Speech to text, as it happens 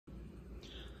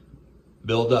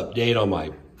build update on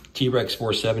my TREX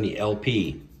 470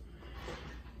 LP.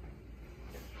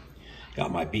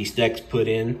 Got my BeastX put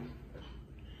in.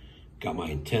 Got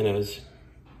my antennas,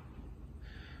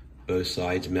 both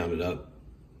sides mounted up.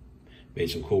 Made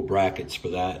some cool brackets for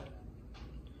that.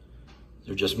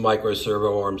 They're just micro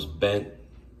servo arms bent,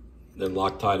 then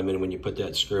Loctite them in when you put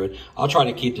that screw in. I'll try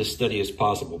to keep this steady as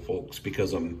possible, folks,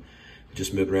 because I'm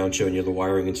just moving around showing you the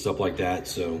wiring and stuff like that.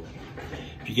 So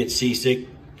if you get seasick,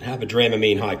 have a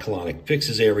Dramamine high colonic.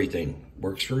 Fixes everything.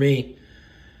 Works for me.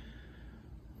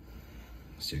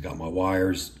 So I got my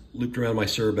wires looped around my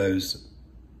servos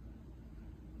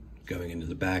going into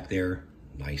the back there.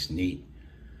 Nice, neat.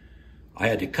 I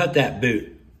had to cut that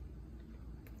boot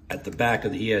at the back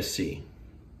of the ESC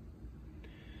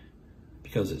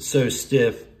because it's so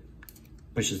stiff,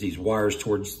 pushes these wires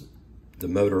towards the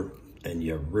motor, and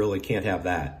you really can't have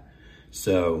that.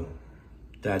 So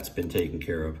that's been taken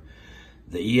care of.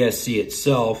 The ESC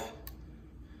itself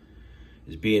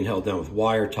is being held down with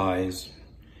wire ties,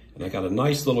 and I got a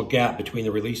nice little gap between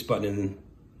the release button and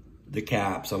the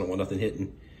caps. I don't want nothing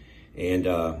hitting. And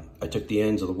I took the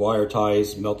ends of the wire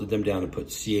ties, melted them down, and put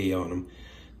CA on them.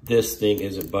 This thing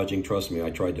isn't budging, trust me. I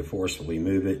tried to forcefully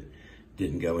move it,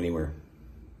 didn't go anywhere.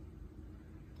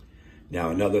 Now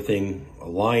another thing a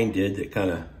line did that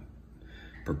kind of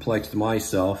perplexed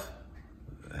myself,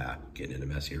 getting in a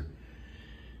mess here.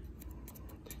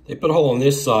 They put a hole on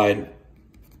this side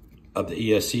of the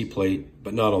ESC plate,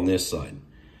 but not on this side.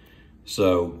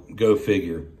 So go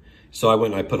figure. So I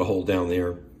went and I put a hole down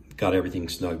there, got everything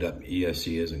snugged up.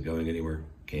 ESC isn't going anywhere,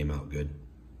 came out good.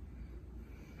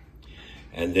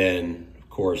 And then, of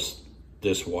course,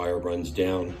 this wire runs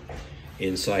down.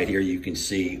 Inside here, you can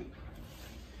see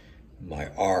my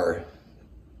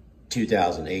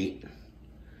R2008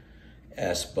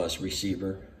 S-Bus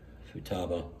receiver,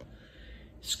 Futaba.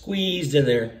 Squeezed in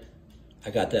there. I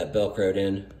got that Velcroed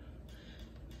in.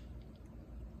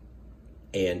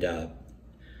 And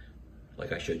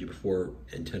like I showed you before,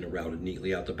 antenna routed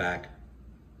neatly out the back.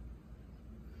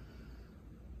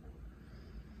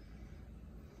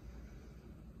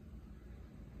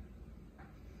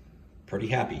 Pretty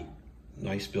happy.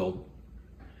 Nice build.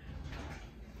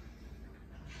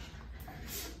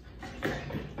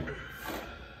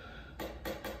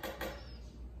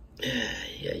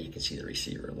 Yeah, you can see the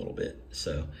receiver a little bit.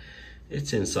 So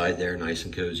it's inside there, nice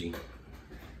and cozy.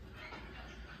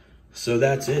 So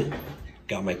that's it.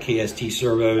 Got my KST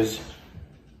servos.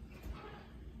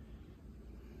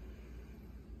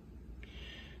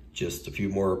 Just a few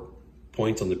more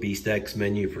points on the BeastX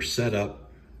menu for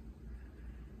setup,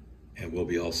 and we'll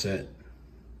be all set.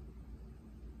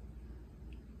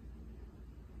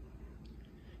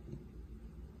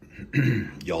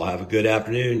 Y'all have a good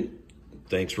afternoon.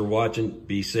 Thanks for watching.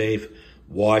 Be safe.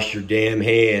 Wash your damn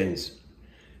hands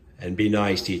and be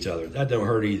nice to each other. That don't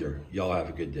hurt either. Y'all have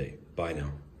a good day. Bye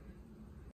now.